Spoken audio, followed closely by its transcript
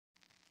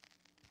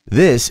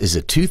This is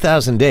a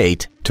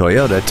 2008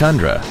 Toyota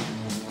Tundra.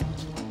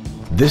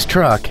 This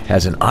truck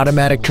has an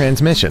automatic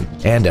transmission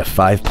and a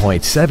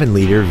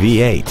 5.7-liter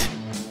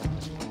V8.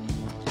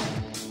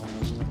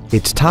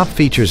 Its top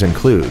features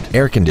include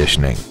air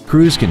conditioning,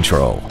 cruise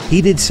control,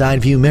 heated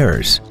side view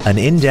mirrors, an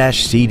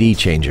in-dash CD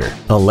changer,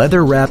 a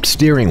leather-wrapped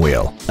steering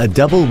wheel, a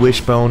double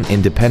wishbone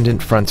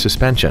independent front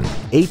suspension,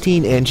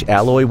 18-inch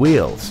alloy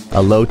wheels,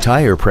 a low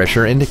tire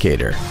pressure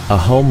indicator, a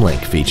home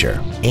link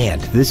feature,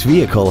 and this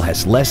vehicle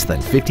has less than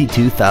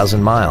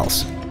 52,000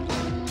 miles.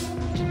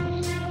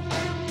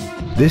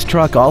 This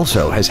truck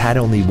also has had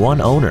only one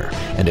owner,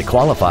 and it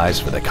qualifies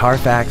for the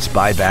Carfax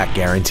buyback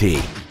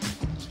guarantee.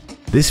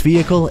 This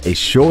vehicle is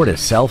sure to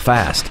sell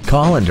fast.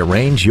 Call and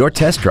arrange your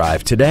test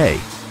drive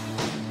today.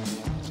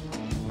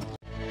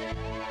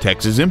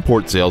 Texas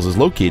Import Sales is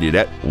located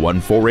at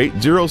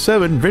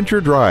 14807 Venture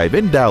Drive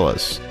in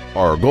Dallas.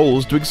 Our goal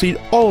is to exceed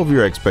all of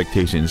your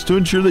expectations to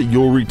ensure that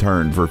you'll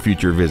return for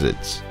future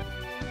visits.